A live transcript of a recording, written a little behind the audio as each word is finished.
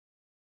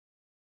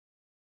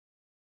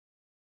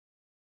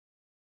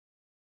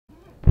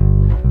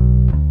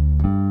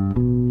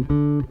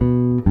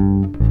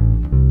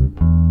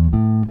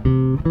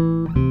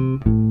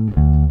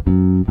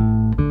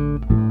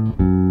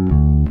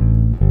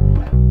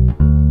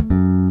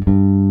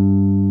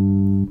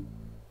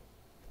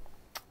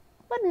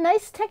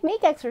nice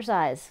technique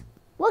exercise.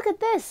 Look at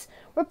this.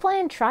 We're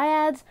playing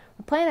triads.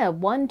 We're playing a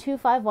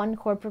 1-2-5-1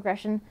 chord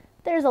progression.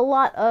 There's a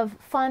lot of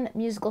fun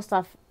musical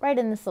stuff right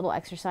in this little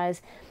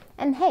exercise.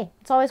 And hey,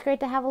 it's always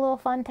great to have a little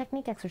fun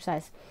technique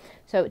exercise.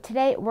 So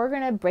today we're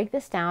going to break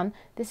this down.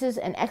 This is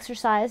an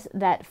exercise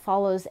that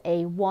follows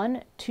a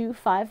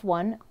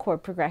 1-2-5-1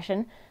 chord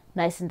progression.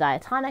 Nice and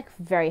diatonic,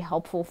 very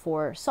helpful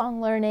for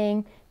song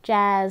learning,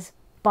 jazz,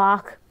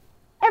 Bach,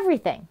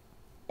 everything.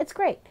 It's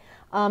great.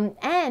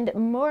 And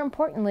more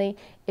importantly,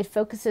 it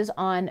focuses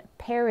on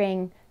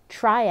pairing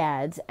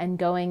triads and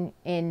going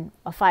in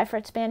a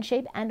 5-fret span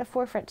shape and a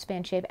 4-fret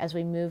span shape as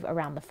we move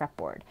around the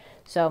fretboard.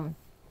 So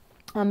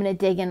I'm going to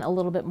dig in a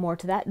little bit more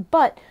to that,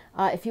 but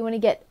if you want to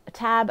get a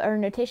tab or a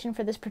notation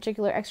for this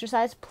particular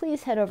exercise,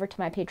 please head over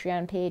to my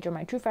Patreon page or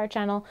my TRUEFIRE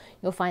channel.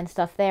 You'll find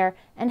stuff there.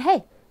 And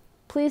hey,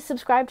 please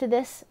subscribe to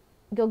this.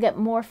 You'll get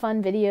more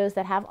fun videos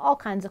that have all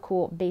kinds of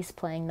cool bass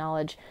playing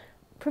knowledge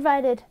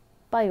provided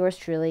by yours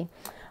truly.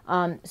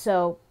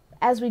 So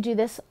as we do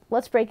this,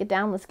 let's break it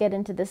down. Let's get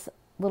into this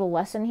little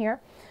lesson here.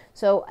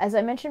 So as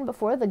I mentioned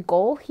before, the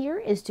goal here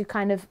is to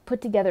kind of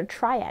put together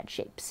triad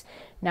shapes.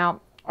 Now,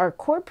 our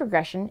chord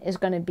progression is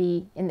going to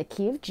be in the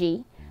key of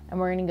G, and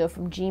we're going to go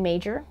from G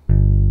major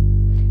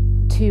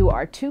to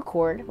our 2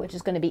 chord, which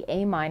is going to be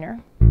A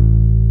minor,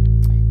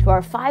 to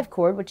our 5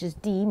 chord, which is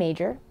D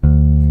major,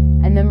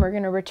 and then we're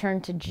going to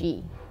return to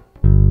G.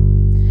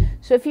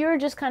 So if you were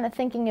just kind of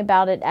thinking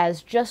about it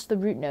as just the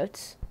root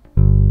notes,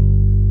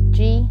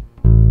 G,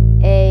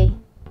 A,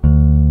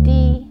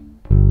 D,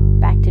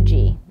 back to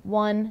G.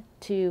 1,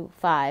 2,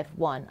 5,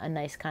 1. A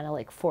nice kind of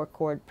like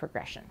 4-chord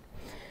progression.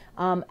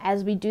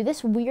 As we do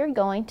this, we are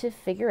going to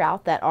figure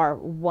out that our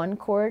 1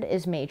 chord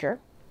is major.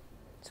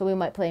 So we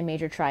might play a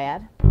major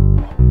triad.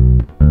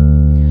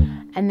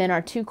 And then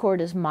our 2 chord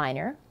is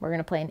minor. We're going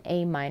to play an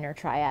A minor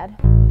triad.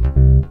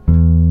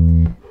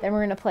 Then we're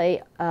going to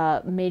play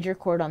a major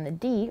chord on the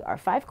D, our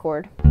 5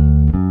 chord.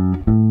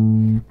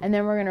 And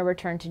then we're going to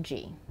return to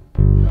G.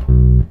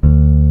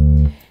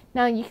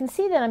 Now you can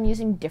see that I'm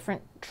using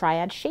different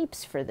triad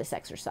shapes for this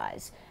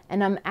exercise.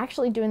 And I'm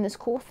actually doing this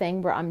cool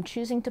thing where I'm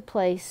choosing to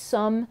play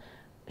some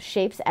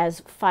shapes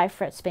as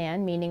 5-fret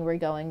span, meaning we're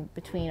going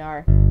between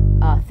our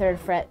 3rd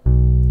fret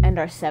and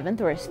our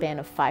 7th, or a span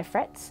of 5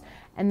 frets.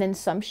 And then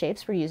some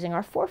shapes we're using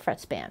our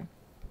 4-fret span.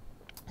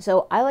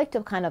 So I like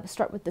to kind of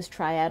start with this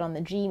triad on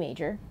the G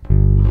major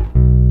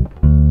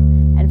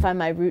and find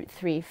my root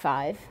 3,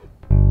 5,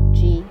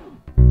 G,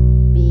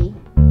 B,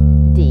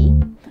 D.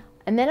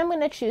 And then I'm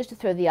going to choose to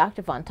throw the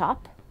octave on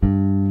top.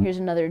 Here's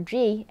another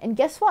G, and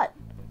guess what?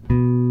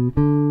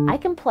 I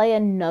can play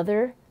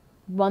another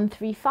 1,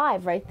 3,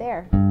 5 right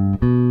there.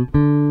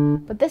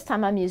 But this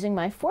time I'm using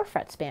my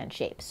 4-fret span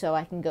shape. So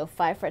I can go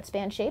 5-fret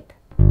span shape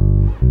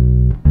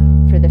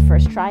for the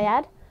first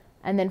triad,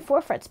 and then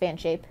 4-fret span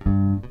shape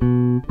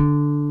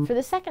for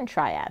the second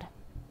triad.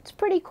 It's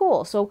pretty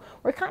cool. So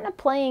we're kind of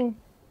playing,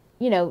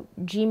 you know,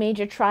 G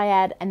major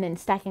triad and then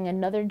stacking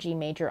another G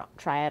major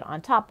triad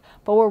on top,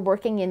 but we're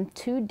working in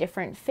 2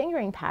 different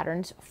fingering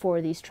patterns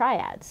for these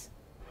triads.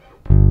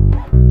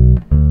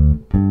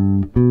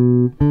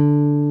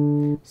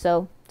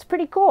 So it's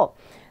pretty cool.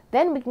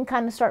 Then we can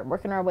kind of start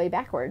working our way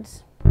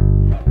backwards.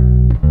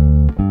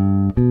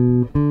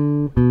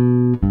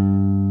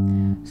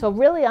 So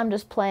really I'm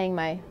just playing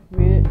my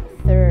root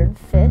 3rd,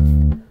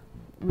 5th,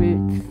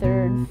 root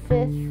 3rd,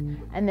 5th,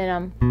 and then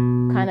I'm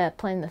kind of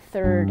playing the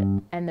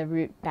 3rd and the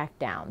root back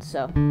down.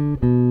 So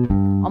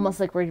almost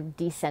like we're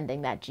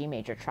descending that G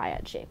major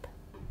triad shape.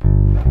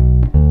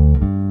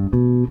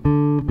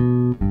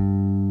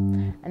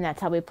 And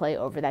that's how we play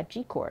over that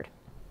G chord.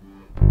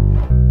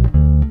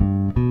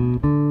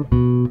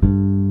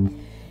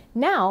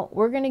 Now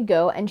we're going to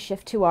go and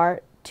shift to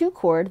our 2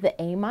 chord, the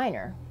A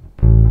minor.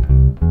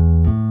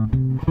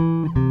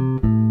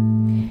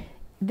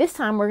 This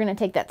time we're going to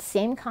take that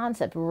same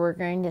concept where we're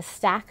going to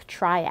stack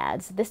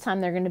triads. This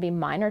time they're going to be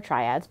minor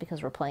triads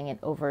because we're playing it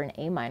over an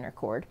A minor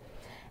chord.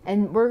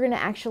 And we're going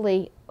to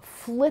actually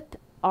flip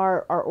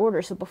our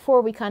order. So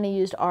before we kind of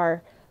used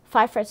our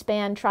 5-fret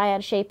span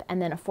triad shape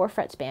and then a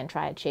 4-fret span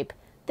triad shape.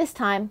 This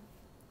time,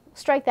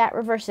 strike that,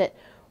 reverse it.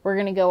 We're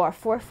going to go our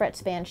 4-fret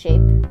span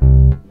shape.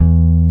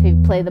 If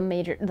you play the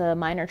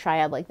minor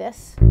triad like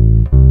this,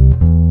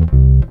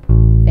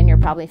 then you're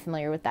probably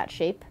familiar with that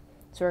shape.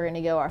 So we're going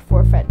to go our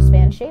 4-fret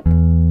span shape,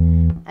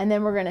 and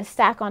then we're going to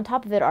stack on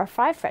top of it our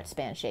 5-fret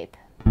span shape.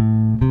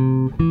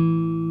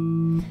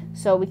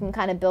 So we can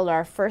kind of build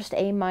our first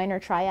A minor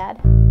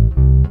triad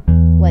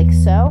like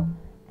so,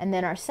 and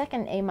then our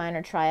second A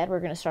minor triad, we're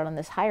going to start on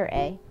this higher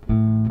A,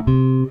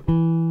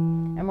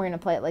 and we're going to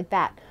play it like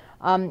that.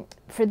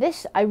 For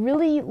this, I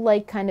really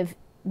like kind of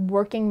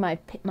working my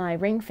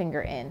ring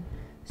finger in.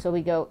 So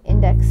we go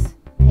index,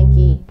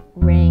 pinky,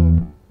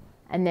 ring,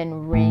 and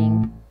then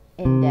ring,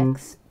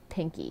 index,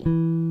 pinky.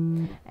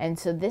 And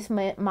so this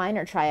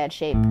minor triad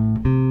shape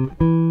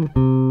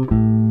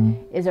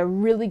is a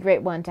really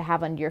great one to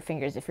have under your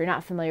fingers. If you're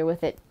not familiar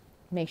with it,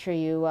 make sure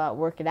you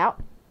work it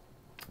out.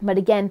 But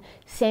again,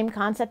 same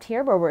concept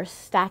here where we're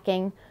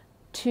stacking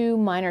two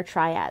minor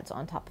triads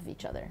on top of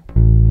each other.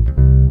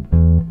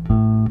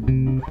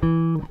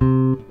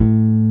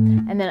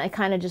 And then I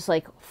kind of just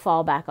like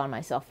fall back on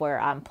myself where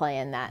I'm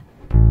playing that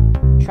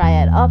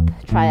triad up,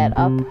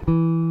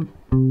 and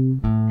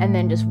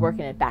then just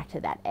working it back to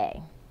that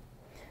A.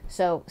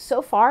 So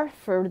far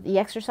for the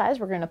exercise,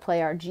 we're going to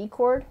play our G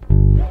chord,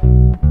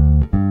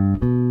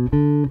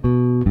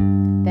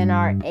 then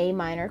our A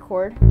minor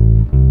chord.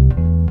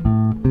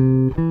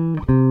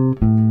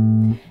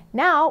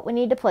 Now we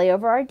need to play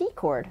over our D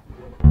chord.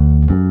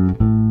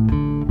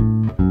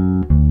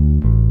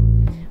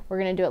 We're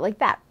going to do it like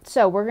that.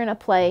 So we're going to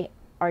play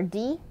our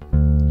D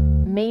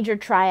major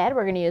triad.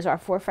 We're going to use our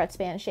 4-fret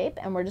span shape,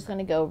 and we're just going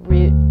to go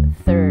root,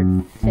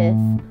 3rd,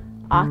 5th,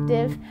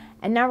 octave.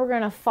 And now we're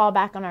going to fall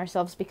back on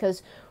ourselves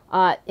because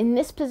in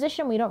this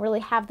position we don't really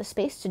have the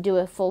space to do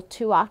a full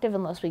 2 octave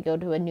unless we go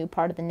to a new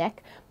part of the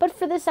neck. But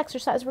for this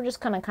exercise we're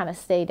just going to kind of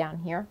stay down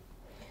here.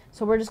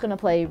 So we're just going to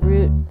play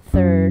root,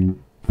 3rd,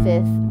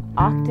 5th,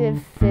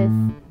 octave,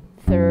 5th,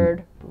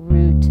 3rd,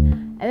 root.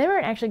 And then we're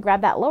going to actually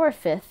grab that lower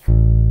 5th,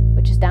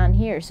 which is down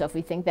here. So if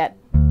we think that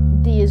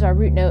D is our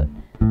root note,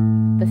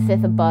 the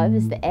 5th above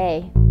is the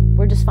A,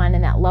 we're just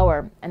finding that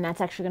lower, and that's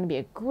actually going to be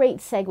a great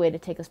segue to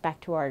take us back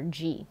to our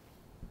G.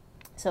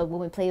 So when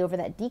we play over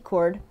that D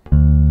chord,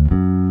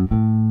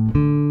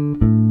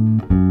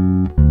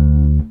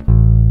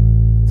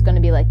 it's going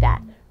to be like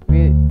that.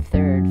 Root,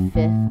 3rd,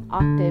 5th,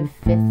 octave,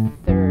 5th,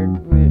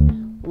 3rd,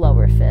 root,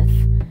 lower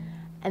 5th.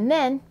 And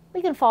then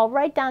we can fall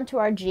right down to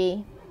our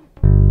G.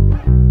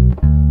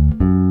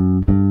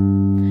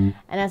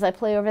 And as I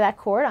play over that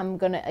chord, I'm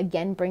going to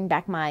again bring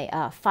back my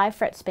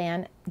 5-fret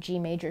span G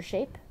major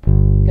shape.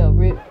 Go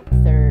root,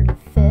 3rd,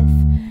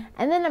 5th.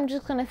 And then I'm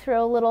just going to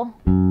throw a little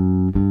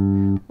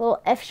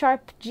F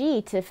sharp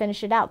G to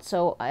finish it out.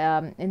 So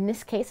in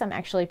this case, I'm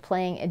actually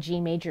playing a G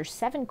major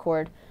 7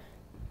 chord.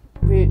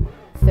 Root,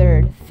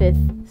 3rd,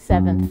 5th,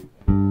 7th,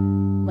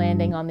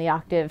 landing on the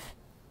octave.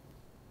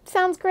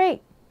 Sounds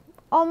great.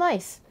 All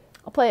nice.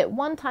 I'll play it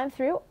one time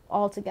through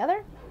all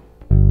together.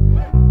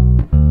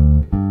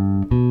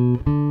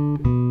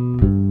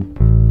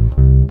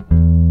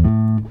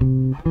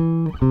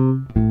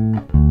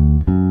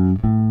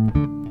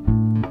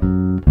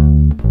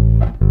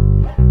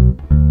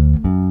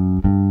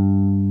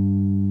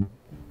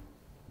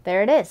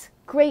 There it is.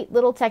 Great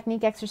little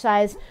technique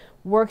exercise.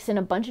 Works in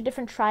a bunch of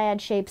different triad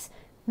shapes.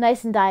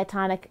 Nice and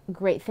diatonic.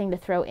 Great thing to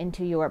throw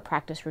into your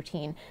practice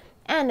routine.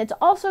 And it's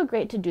also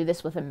great to do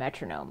this with a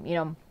metronome. You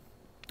know,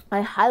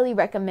 I highly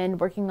recommend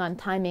working on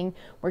timing,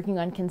 working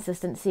on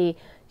consistency.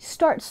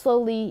 Start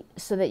slowly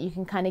so that you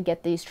can kind of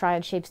get these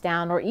triad shapes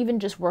down, or even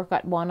just work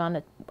on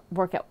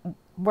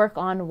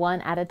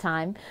one at a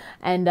time,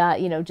 and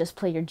you know, just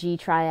play your G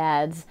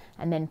triads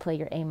and then play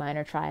your A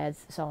minor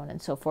triads, so on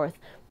and so forth.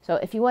 So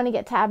if you want to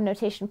get tab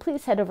notation,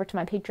 please head over to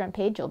my Patreon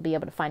page. You'll be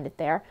able to find it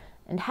there.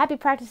 And happy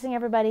practicing,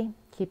 everybody.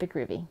 Keep it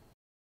groovy.